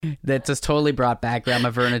that just totally brought back Grandma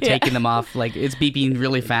Verna taking them off. Like, it's beeping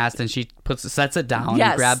really fast, and she sets it down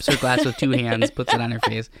and grabs her glass with 2 hands, puts it on her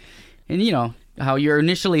face. And you know how you're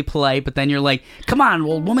initially polite, but then you're like, come on,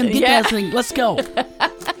 old woman, get that thing, let's go.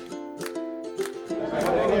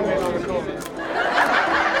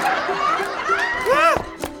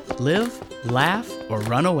 Live, laugh, or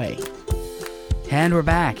run away. And we're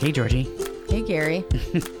back. Hey, Georgie. Hey, Gary.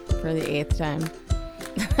 For the 8th time.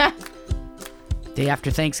 Day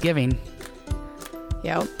after Thanksgiving.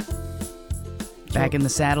 Yep. Back in the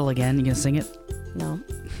saddle again. You gonna sing it? No.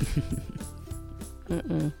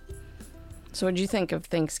 Mm-mm. So what'd you think of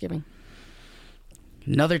Thanksgiving?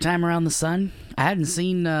 Another time around the sun. I hadn't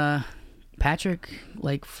seen Patrick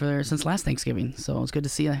since last Thanksgiving, so it was good to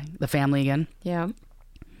see the family again. Yeah.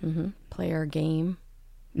 Mm-hmm. Play our game.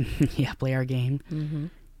 Yeah, play our game. Mm-hmm.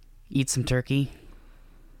 Eat some turkey.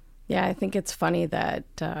 Yeah, I think it's funny that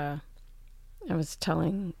I was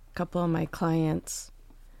telling a couple of my clients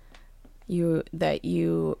that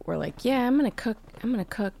you were like, yeah, I'm gonna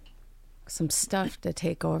cook some stuff to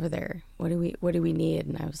take over there. What do we need?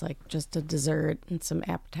 And I was like, just a dessert and some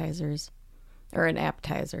appetizers, or an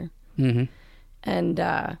appetizer. Mm-hmm.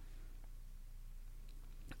 And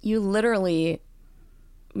you literally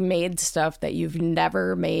made stuff that you've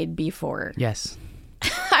never made before. Yes.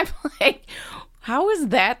 I'm like, how is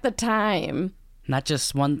that the time? Not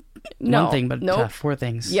just one thing, but nope. 4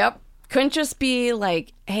 things. Yep. Couldn't just be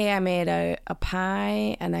like, hey, I made a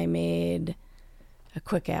pie and I made a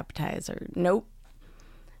quick appetizer. Nope.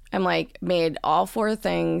 I'm like, made all 4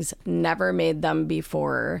 things, never made them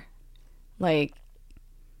before. Like,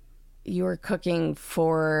 you were cooking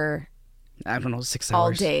for, I don't know, 6 hours.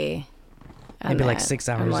 all day. Maybe like 6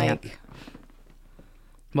 hours. I'm like, yeah.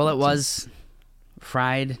 Well, it was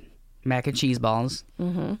fried mac and cheese balls.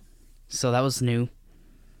 Mm-hmm. So that was new.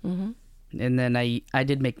 Mm-hmm. And then I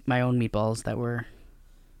did make my own meatballs that were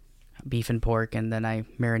beef and pork, and then I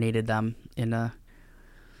marinated them in a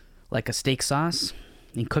steak sauce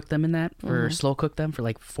and cooked them in that, or slow cooked them for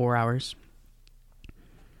like 4 hours.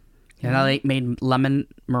 And I made lemon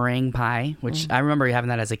meringue pie, which I remember having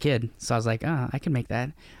that as a kid. So I was like, I can make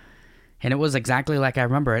that. And it was exactly like I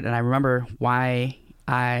remember it. And I remember why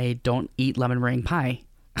I don't eat lemon meringue pie.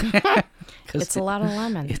 It's a lot of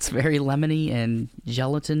lemon. It's very lemony and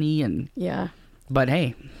gelatiny, and yeah. But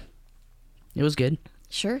hey, it was good.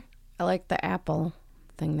 Sure. I like the apple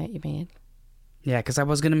thing that you made. Yeah, because I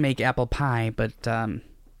was gonna make apple pie, but I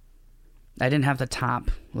didn't have the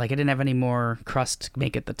top. Like, I didn't have any more crust to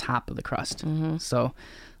make it the top of the crust. Mm-hmm. So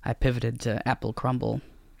I pivoted to apple crumble,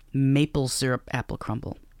 maple syrup apple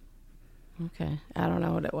crumble. Okay. I don't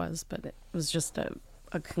know what it was, but it was just a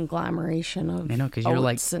conglomeration of because you're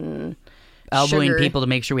like and elbowing sugar. people to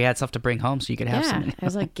make sure we had stuff to bring home so you could have some. Yeah, I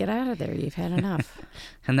was like, get out of there. You've had enough.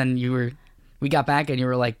 And then we got back and you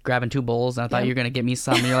were like grabbing 2 bowls, and I thought you were going to get me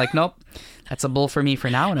some. And you're like, nope, that's a bowl for me for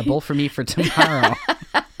now and a bowl for me for tomorrow.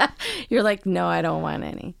 You're like, no, I don't want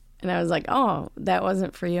any. And I was like, oh, that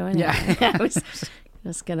wasn't for you anyway. Yeah. I was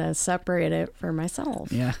just going to separate it for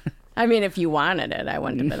myself. Yeah. I mean, if you wanted it, I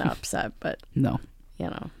wouldn't have been upset, but No.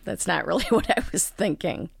 That's not really what I was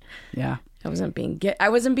thinking. Yeah. I wasn't being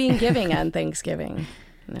giving on Thanksgiving.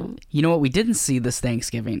 No. You know what we didn't see this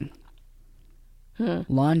Thanksgiving?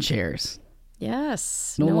 Lawn chairs.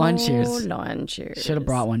 Yes. No lawn chairs. Lawn chairs. Should have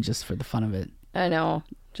brought one just for the fun of it. I know.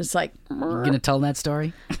 Just like. You gonna tell that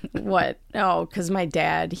story? What? Oh, because my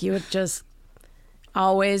dad, he would just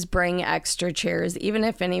always bring extra chairs. Even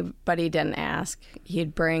if anybody didn't ask,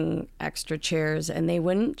 he'd bring extra chairs. And they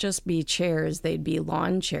wouldn't just be chairs. They'd be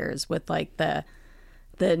lawn chairs with like the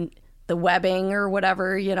webbing or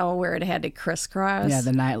whatever, where it had to crisscross. Yeah,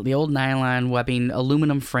 the old nylon webbing,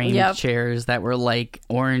 aluminum framed chairs that were like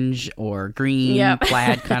orange or green,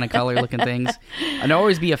 plaid kind of color looking things. And there'd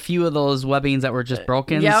always be a few of those webbings that were just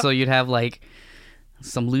broken, so you'd have like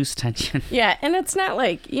some loose tension. Yeah, and it's not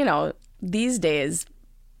like, these days,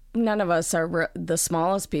 none of us are the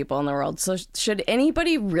smallest people in the world. So should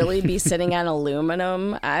anybody really be sitting on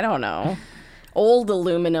aluminum? I don't know. Old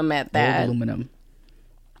aluminum at that. Old aluminum.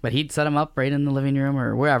 But he'd set them up right in the living room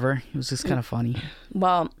or wherever. It was just kind of funny.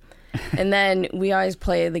 Well, and then we always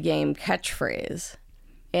play the game Catchphrase.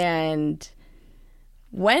 And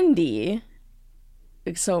Wendy,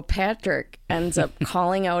 so Patrick ends up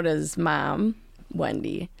calling out his mom,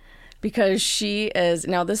 Wendy, because she is,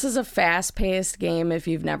 now this is a fast-paced game if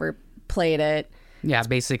you've never played it. Yeah,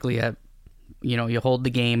 basically you hold the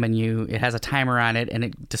game and it has a timer on it and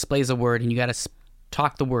it displays a word and you got to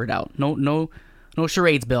talk the word out. No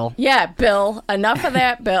charades, Bill. Yeah, Bill. Enough of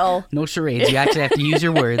that, Bill. No charades. You actually have to use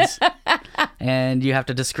your words. and you have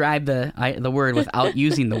to describe the word without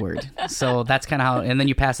using the word. So that's kind of how, and then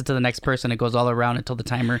you pass it to the next person. It goes all around until the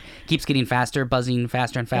timer keeps getting faster, buzzing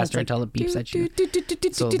faster and faster until it beeps at you.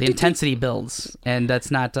 So the intensity builds, and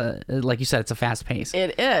that's not, like you said, it's a fast pace.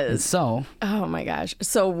 It is. So. Oh my gosh.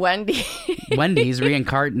 So Wendy's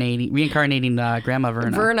reincarnating Grandma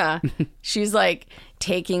Verna. Verna, she's like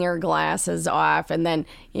taking her glasses off, and then,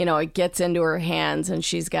 it gets into her hands, and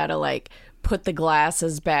she's got to like put the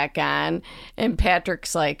glasses back on, and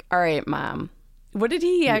Patrick's like, all right, Mom. What did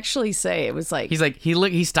he actually say? It was like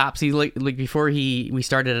he stops. Before we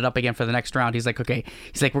started it up again for the next round. He's like, okay.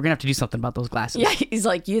 He's like, we're gonna have to do something about those glasses. Yeah, he's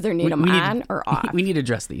like, you either need them on or off. We need to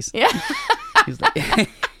address these. Yeah. He's like,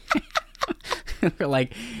 we're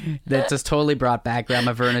like, that just totally brought back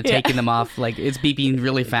Grandma Verna taking them off. Like, it's beeping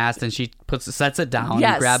really fast, and she sets it down,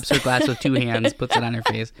 and grabs her glass with two hands, puts it on her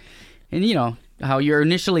face, and how you're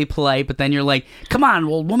initially polite, but then you're like, come on,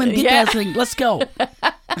 well, woman, get that thing, let's go.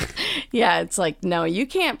 Yeah, it's like, no, you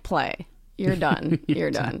can't play. You're done.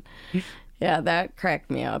 You're done. Yeah, that cracked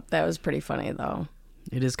me up. That was pretty funny, though.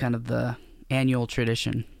 It is kind of the annual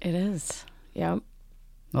tradition. It is. Yep.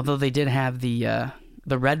 Although they did have the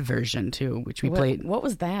red version, too, which we played. What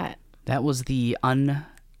was that? That was the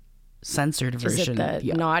uncensored version. Is it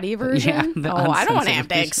the naughty version? Yeah, I don't want to have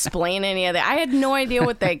to explain any of that. I had no idea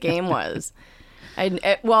what that game was. And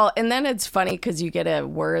then it's funny because you get a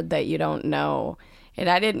word that you don't know. And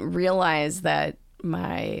I didn't realize that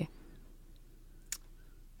my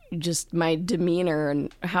demeanor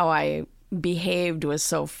and how I behaved was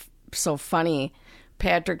so funny.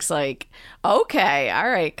 Patrick's like, okay, all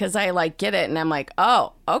right, because I like get it, and I'm like,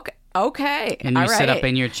 oh, okay, and you sit up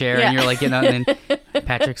in your chair, and you're like, and then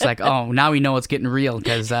Patrick's like, oh, now we know it's getting real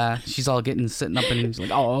because she's all sitting up, and he's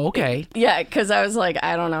like, oh, okay, yeah, because I was like,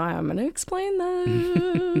 I don't know how I'm gonna explain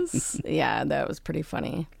this. Yeah, that was pretty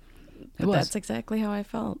funny. That's exactly how I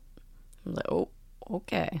felt. I was like, oh,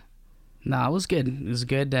 okay. No, it was good. It was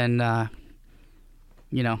good, and I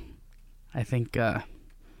think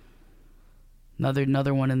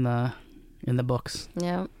another one in the books.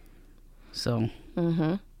 Yeah. So.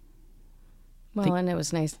 Mm-hmm. Well, and it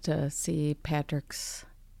was nice to see Patrick's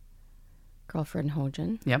girlfriend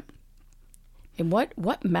Hojan. Yep. And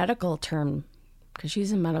what medical term? Because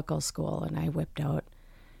she's in medical school, and I whipped out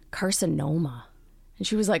carcinoma. And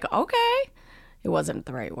she was like, okay. It wasn't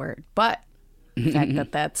the right word, but the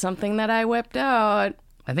fact that's something that I whipped out.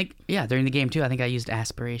 I think, during the game, too, I think I used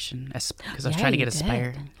aspiration because I was trying to get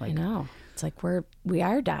Aspire. I know. It's like we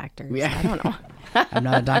are doctors. Yeah. I don't know. I'm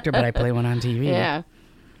not a doctor, but I play one on TV. Yeah.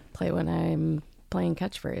 Play when I'm playing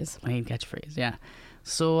catchphrase. Playing catchphrase, yeah.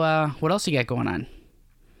 So what else you got going on?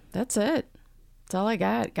 That's it. That's all I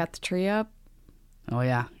got. Got the tree up. Oh,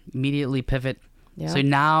 yeah. Immediately pivot. Yep. So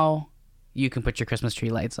now you can put your Christmas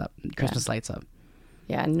lights up.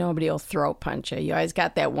 Yeah, nobody will throat punch you. You always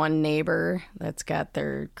got that one neighbor that's got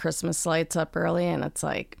their Christmas lights up early, and it's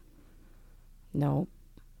like, nope.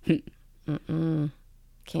 Can't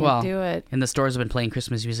do it. And the stores have been playing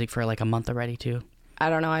Christmas music for like a month already, too. I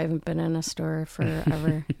don't know. I haven't been in a store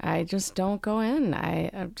forever. I just don't go in.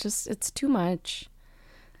 It's too much.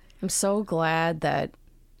 I'm so glad that,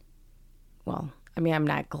 I'm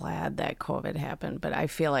not glad that COVID happened, but I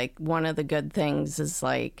feel like one of the good things is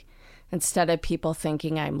like, instead of people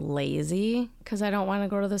thinking I'm lazy because I don't want to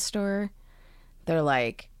go to the store, they're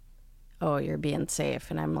like, oh, you're being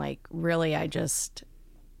safe. And I'm like, really, I just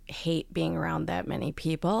hate being around that many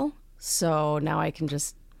people. So now I can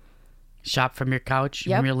just shop from your couch.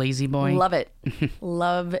 Yep. From your lazy boy. Love it.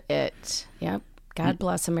 Love it. Yep. God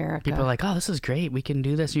bless America. People are like, oh, this is great. We can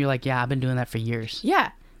do this. And you're like, yeah, I've been doing that for years.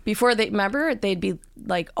 Yeah. Before they'd be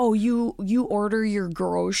like, oh, you order your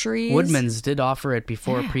groceries. Woodman's did offer it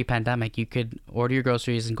before pre-pandemic. You could order your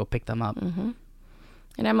groceries and go pick them up. Mm-hmm.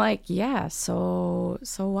 And I'm like, yeah, so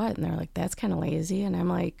what? And they're like, that's kind of lazy. And I'm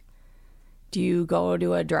like, do you go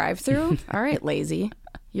to a drive-through? All right, lazy.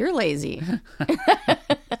 You're lazy.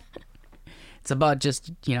 It's about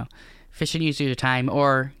just, efficient use of your time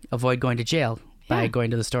or avoid going to jail by going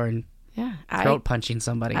to the store and throat punching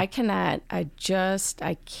somebody. I cannot. I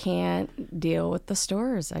can't deal with the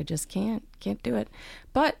stores. I just can't do it.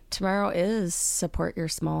 But tomorrow is support your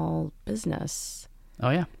small business. Oh,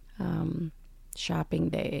 yeah. Shopping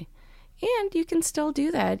day. And you can still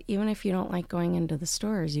do that even if you don't like going into the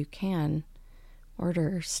stores. You can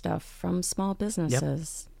order stuff from small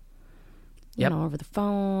businesses. Yep. Over the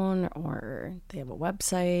phone, or they have a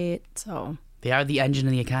website. So they are the engine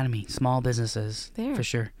of the economy. Small businesses, for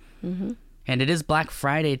sure. Mm-hmm. And it is Black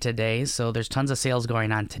Friday today, so there's tons of sales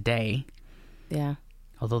going on today. Yeah.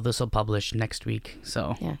 Although this will publish next week,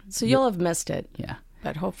 so yeah. So you'll have missed it. Yeah.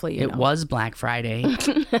 but hopefully It was Black Friday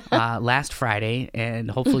last Friday, and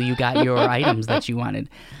hopefully you got your items that you wanted.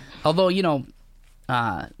 Although,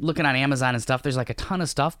 looking on Amazon and stuff, there's like a ton of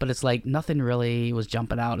stuff, but it's like nothing really was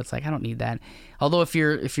jumping out. It's like, I don't need that. Although if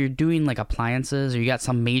you're doing like appliances or you got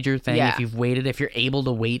some major thing, Yeah. if you're able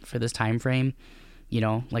to wait for this time frame,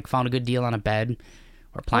 like found a good deal on a bed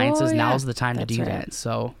or appliances, Oh, yeah. now's the time That's to do right. that.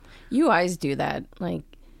 So You always do that. Like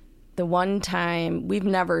the one time we've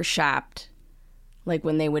never shopped, like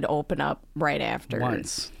when they would open up right after.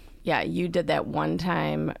 once. Yeah, you did that one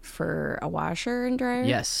time for a washer and dryer.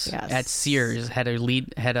 Yes. At Sears had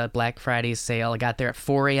a Black Friday sale. I got there at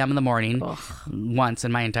 4 a.m. in the morning once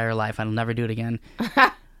in my entire life. I'll never do it again.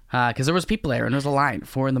 Because there was people there and there was a line at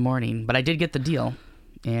 4 in the morning. But I did get the deal,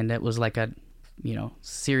 and it was like a,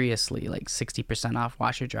 seriously like 60% off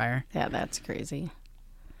washer dryer. Yeah, that's crazy.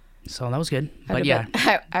 So that was good. I'd But have yeah,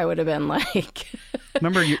 been- I would have been like,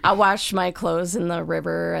 remember you. I'll wash my clothes in the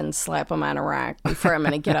river and slap them on a rock before I'm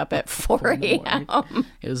going to get up at 4 a.m.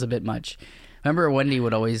 It was a bit much. Remember Wendy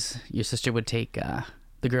your sister would take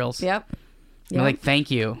the girls. Yep. And we're like,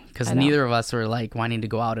 thank you, because I know. neither of us were like wanting to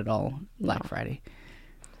go out at all Black Friday.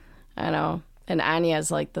 I know. And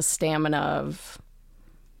Anya's like the stamina of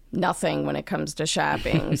nothing when it comes to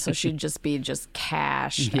shopping. So she'd just be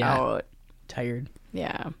cashed Yeah. out. Tired,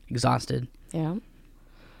 Yeah. exhausted. Yeah.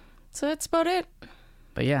 So that's about it.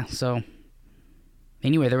 But yeah, so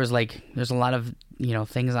anyway, there's a lot of,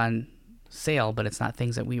 things on sale, but it's not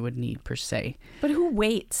things that we would need per se. But who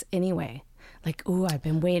waits anyway? Like, ooh, I've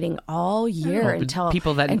been waiting all year Well, until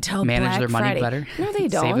people that until manage Black their money Friday. better. No, they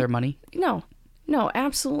don't. Save their money. No,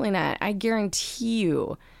 absolutely not. I guarantee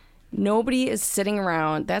you, nobody is sitting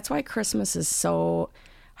around. That's why Christmas is so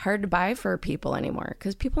hard to buy for people anymore,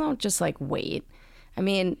 because people don't just like wait. I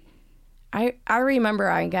mean, I remember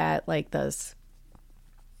I got like this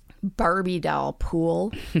Barbie doll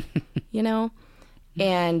pool,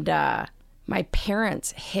 and my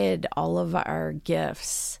parents hid all of our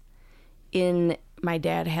gifts in. My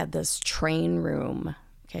dad had this train room.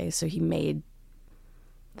 Okay, so he made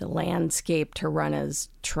the landscape to run his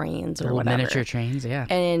trains or Little whatever. miniature trains, yeah.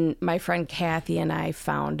 And my friend Kathy and I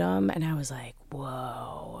found them, and I was like,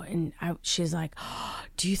 whoa. And she's like,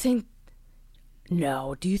 do you think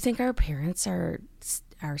our parents are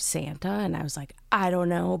Santa? And I was like, I don't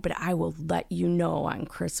know, but I will let you know on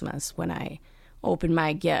Christmas when I open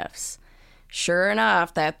my gifts. Sure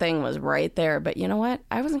enough, that thing was right there. But you know what?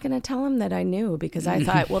 I wasn't going to tell him that I knew, because I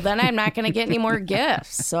thought, well, then I'm not going to get any more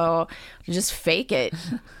gifts. So just fake it.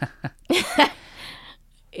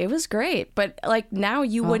 It was great. But like now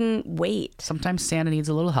you wouldn't wait. Sometimes Santa needs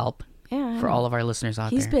a little help. Yeah. For all of our listeners out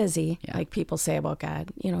He's there. busy. Yeah. Like people say about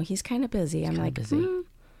God. He's kind of busy. I'm like, busy.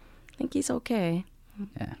 I think he's okay.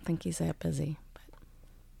 Yeah. I think he's that busy. But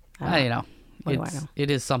What do I know?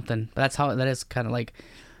 It is something. But that is kind of like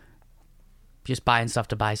just buying stuff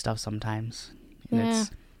to buy stuff sometimes. And Yeah.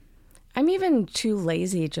 I'm even too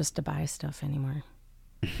lazy just to buy stuff anymore.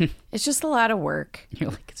 It's just a lot of work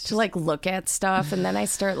You're like, it's to just, like look at stuff, and then I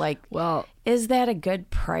start like, well, is that a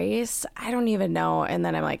good price? I don't even know. And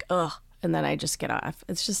then I'm like, ugh. And then I just get off.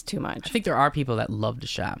 It's just too much. I think there are people that love to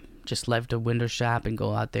shop, just love to window shop and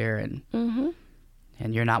go out there, and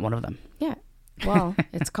and you're not one of them. Yeah. Well,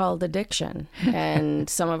 it's called addiction. And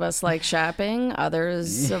some of us like shopping.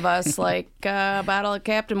 Others of us like a bottle of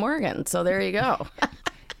Captain Morgan. So there you go.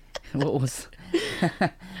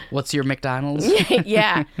 What's your McDonald's?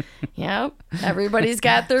 Yeah. Yep. Everybody's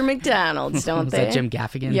got their McDonald's, don't Was they? that Jim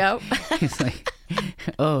Gaffigan? Yep. He's like,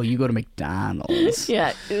 oh, you go to McDonald's.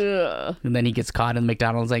 Yeah. Ugh. And then he gets caught in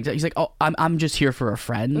McDonald's. He's like, oh, I'm just here for a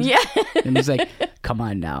friend. Yeah. And he's like, come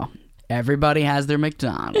on now. Everybody has their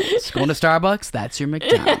McDonald's. Going to Starbucks, that's your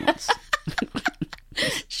McDonald's.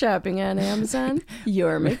 Shopping on Amazon,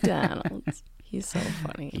 your McDonald's. He's so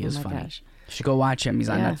funny. He is my funny. gosh. You should go watch him. He's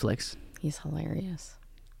on Yeah. Netflix. He's hilarious.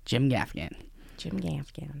 Jim Gaffigan. Jim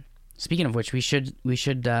Gaffigan. Speaking of which, we should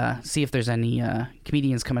see if there's any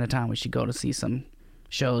comedians coming to town. We should go to see some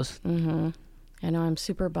shows. I know I'm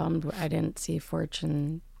super bummed I didn't see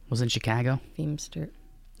Fortune Was in Chicago. Feimster.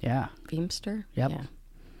 Yeah. Feimster? Yep. Yeah.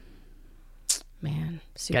 Man,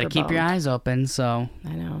 super Got to keep your bummed. eyes open. So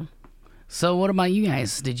I know. what about you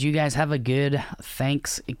guys? Did you guys have a good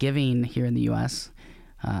Thanksgiving here in the U.S.?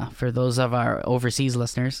 For those of our overseas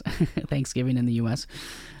listeners, Thanksgiving in the U.S.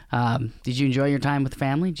 Did you enjoy your time with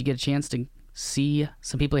family? Did you get a chance to see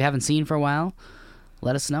some people you haven't seen for a while?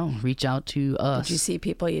 Let us know. Reach out to us. Did you see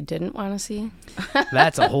people you didn't want to see?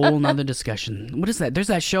 That's a whole nother discussion. What is that? There's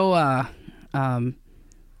that show,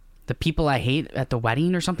 The People I Hate at the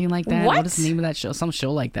Wedding or something like that. What? What is the name of that show? Some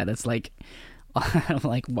show like that. It's like I'm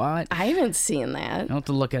like, what? I haven't seen that. I'll have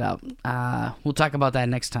to look it up. We'll talk about that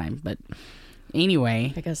next time. But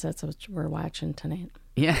anyway. I guess that's what we're watching tonight.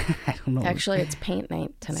 Yeah, I don't know. Actually, it's paint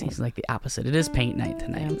night tonight. Seems like the opposite. It is paint night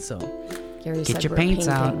tonight. Yeah. So Gary get said your we're paints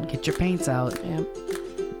painting. out. Get your paints out. Yeah.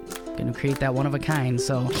 Gonna create that one of a kind.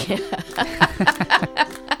 So.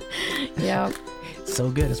 Yeah. So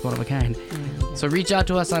good. It's one of a kind. So reach out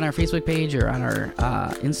to us on our Facebook page or on our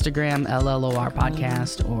Instagram, LLOR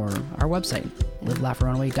podcast, or our website,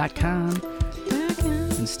 livelaughRunaway.com.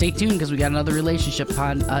 And stay tuned because we got another relationship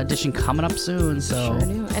pod edition coming up soon. So sure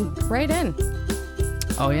do. And write in.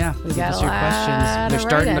 Oh yeah, we got your questions. They're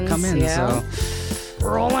starting to come in. Yeah. So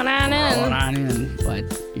rolling on in. Rolling on in.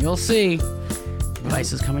 But you'll see.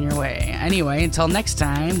 Advice is coming your way. Anyway, until next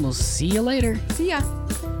time, we'll see you later. See ya.